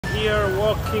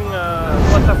shocking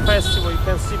water festival. You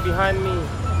can see behind me,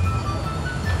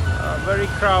 very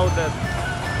crowded.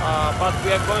 But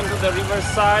we are going to the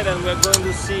Riverside and we are going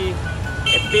to see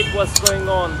a bit what's going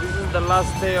on. This is the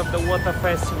last day of the water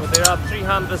festival. There are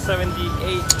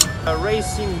 378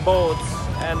 racing boats,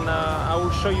 and I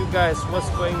will show you guys what's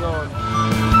going on.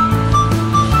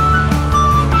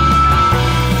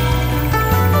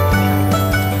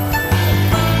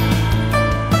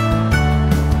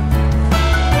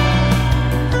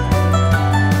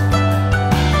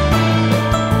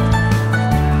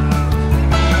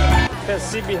 You can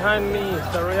see behind me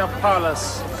the Royal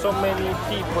Palace. So many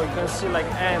people, you can see like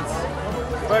ants.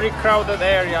 Very crowded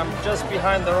area. I'm just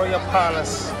behind the Royal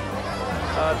Palace.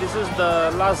 This is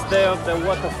the last day of the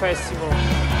water festival.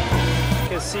 You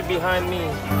can see behind me,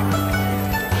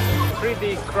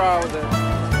 pretty crowded.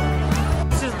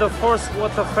 This is the first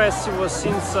water festival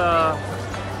since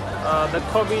the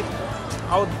COVID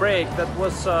outbreak that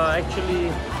was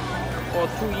actually for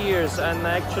 2 years, and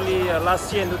actually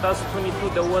last year in 2022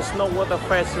 there was no water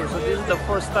festival, so this is the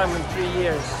first time in 3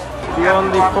 years. The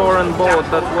only foreign boat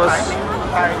that was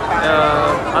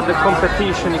at the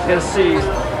competition. You can see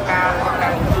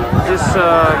this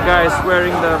guy is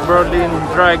wearing the Berlin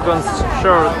Dragons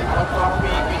shirt.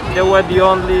 They were the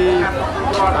only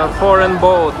foreign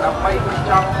boat,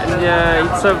 and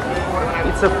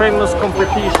it's a famous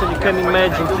competition. You can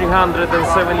imagine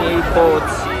 378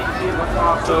 boats.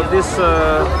 So these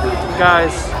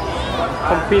guys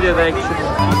competed actually.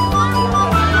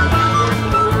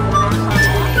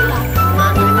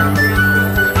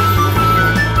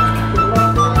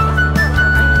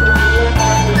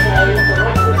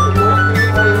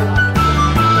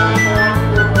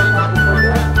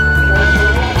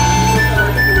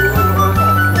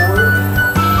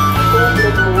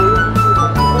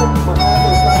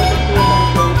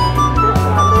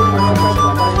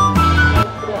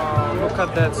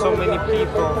 That so many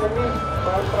people,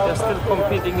 they're still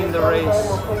competing in the race.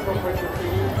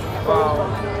 Wow,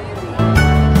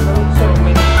 so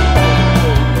many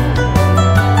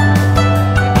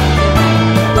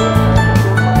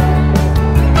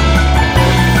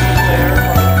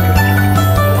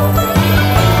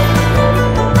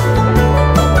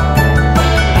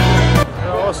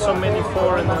There are also many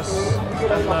foreigners,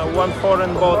 and one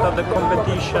foreign boat at the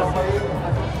competition.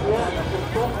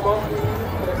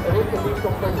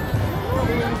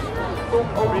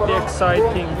 Really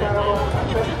exciting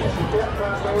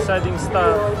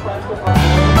stuff.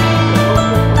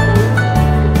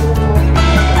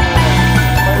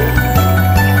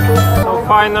 So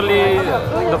finally,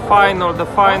 the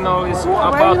final is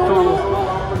about to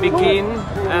begin,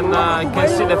 and you can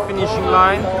see the finishing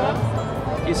line.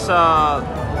 Is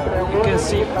you can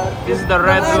see this is the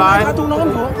red line.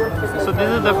 So this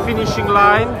is the finishing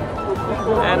line,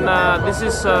 and this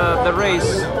is the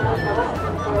race.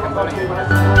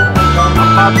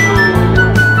 About to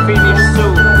finish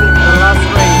soon, the last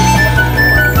race.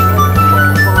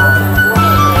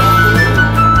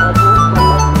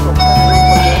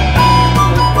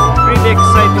 Pretty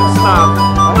exciting stuff.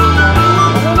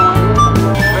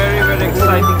 Very, very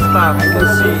exciting stuff. You can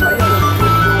see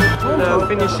the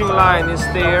finishing line is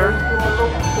there.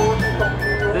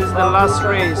 This is the last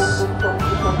race.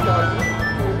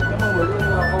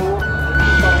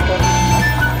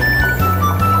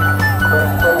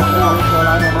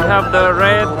 We have the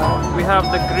red, we have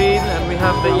the green, and we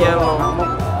have the yellow.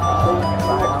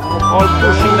 All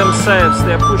pushing themselves,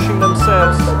 they're pushing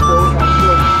themselves.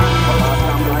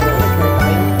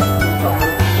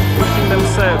 Pushing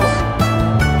themselves.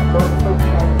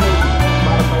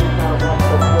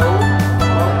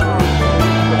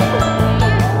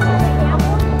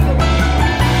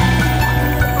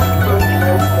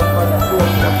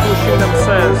 They're pushing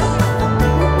themselves.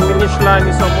 Finish line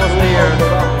is almost there.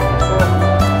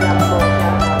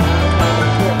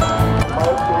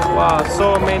 Wow, so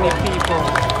many people.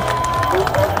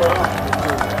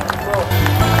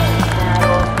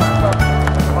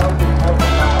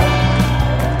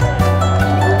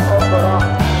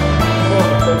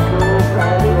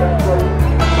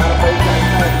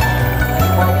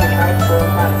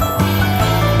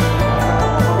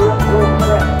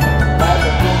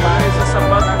 This is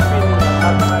about to finish.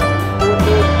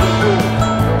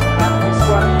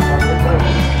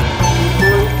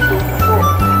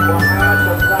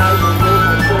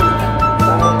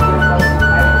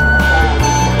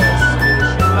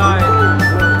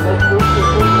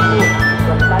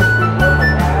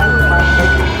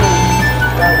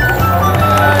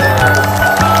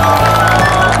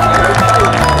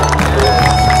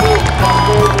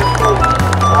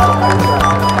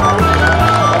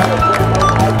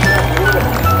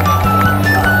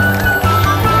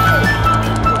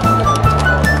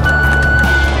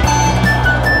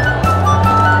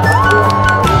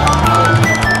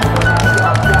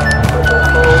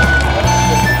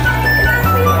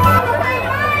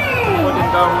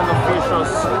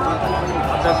 officials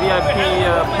at the VIP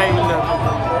pavilion.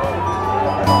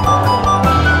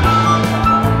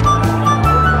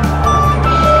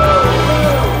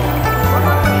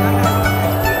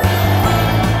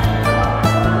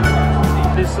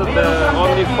 This is the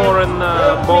only foreign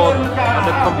boat at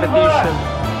the competition.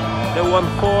 They won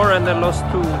 4 and they lost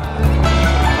 2.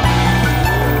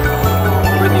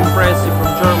 Pretty impressive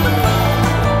from Germany.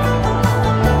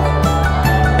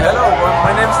 Hello,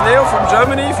 my name is Leo from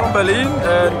Germany, from Berlin,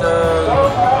 and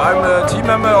I'm a team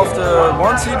member of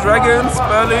the Sea Dragons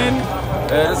Berlin.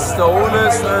 This is the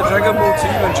oldest dragon boat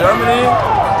team in Germany,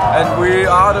 and we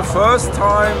are the first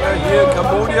time here in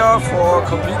Cambodia for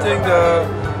competing the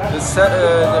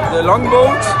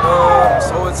longboat.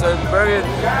 So it's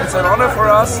an honor for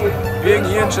us being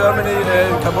here in Germany,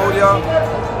 in Cambodia.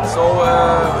 So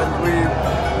and we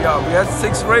had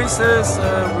 6 races.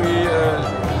 We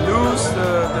lose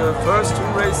the first 2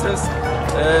 races,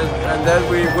 and then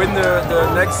we win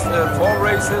the next 4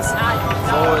 races.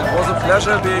 So it was a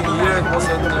pleasure being here. It was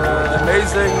an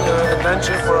amazing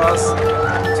adventure for us.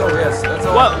 So yes, that's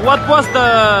all. What was the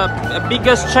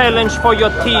biggest challenge for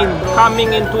your team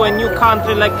coming into a new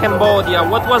country like Cambodia?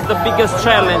 What was the biggest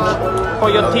challenge for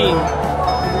your team?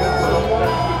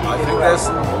 I think there's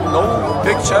no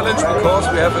big challenge because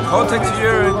we have a contact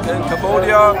here in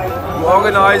Cambodia who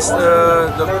organized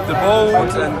the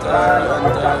boat and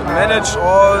manage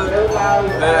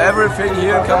everything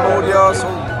here in Cambodia. So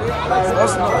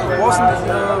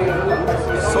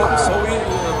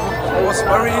it was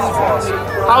very easy for us.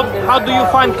 How do you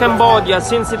find Cambodia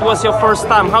since it was your first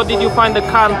time? How did you find the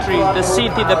country, the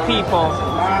city, the people?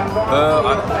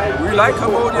 We like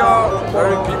Cambodia.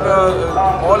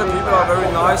 All the people are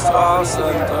very nice to us,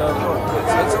 and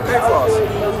it's okay for us.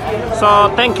 So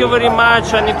thank you very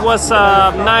much, and it was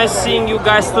nice seeing you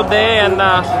guys today. And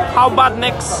how about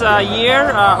next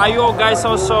year? Are you guys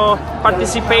also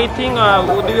participating?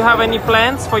 Do you have any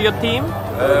plans for your team?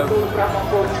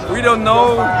 We don't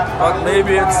know, but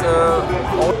maybe it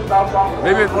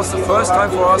was the first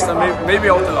time for us, and maybe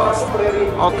also the last.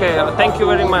 Okay, thank you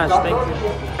very much. Thank you.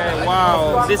 Okay,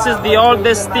 wow, this is the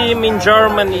oldest team in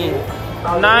Germany.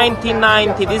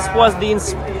 1990. This was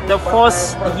the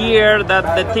first year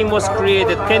that the team was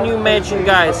created. Can you imagine,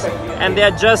 guys? And they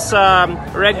are just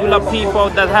regular people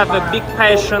that have a big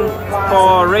passion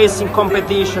for racing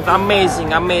competitions.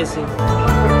 Amazing, amazing.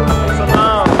 So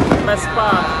now, best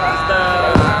part is the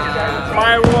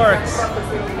fireworks.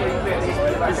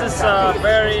 This is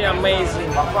very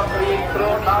amazing.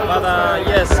 But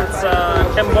yes, it's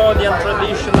Cambodian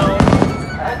traditional.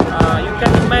 You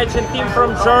can imagine team from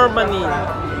Germany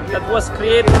that was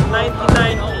created in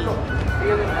 1990.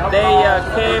 They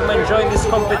came and joined this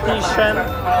competition,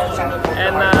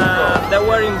 and they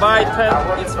were invited.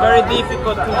 It's very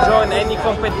difficult to join any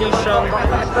competition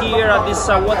here at this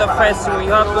water festival.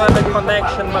 You have to have a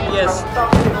connection, but yes,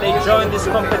 they joined this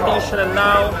competition, and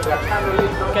now you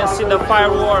can see the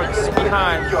fireworks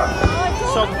behind.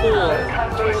 So cool.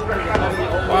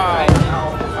 Wow,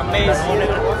 amazing.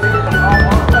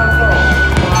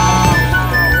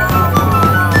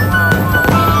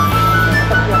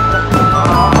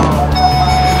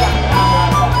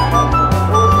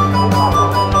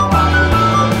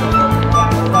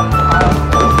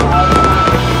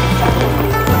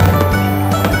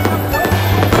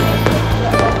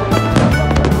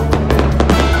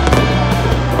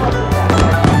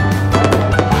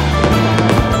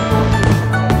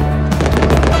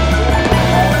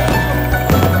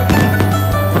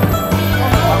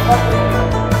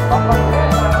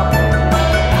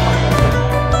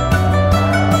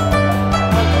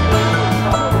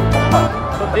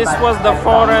 This was the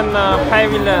foreign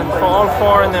pavilion for all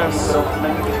foreigners,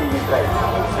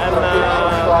 and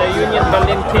the Union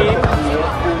Berlin team.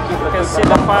 You can see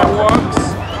the fireworks.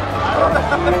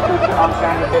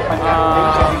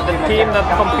 The team that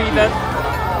competed.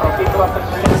 You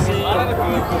can see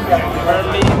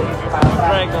Berlin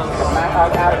Dragons.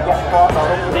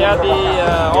 They are the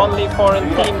only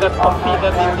foreign team that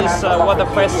competed in this water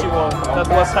festival that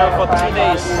was held for 3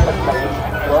 days.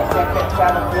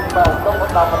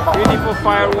 Beautiful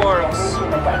fireworks.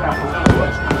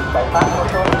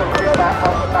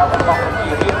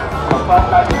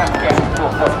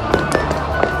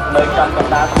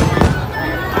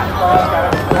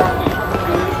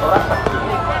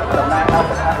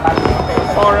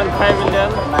 Foreign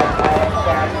pavilion.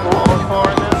 All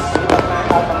foreigners.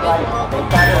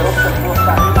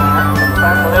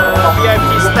 The VIP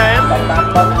stand.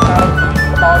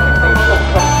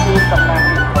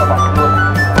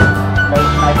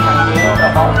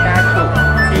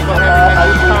 People having a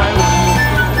good time.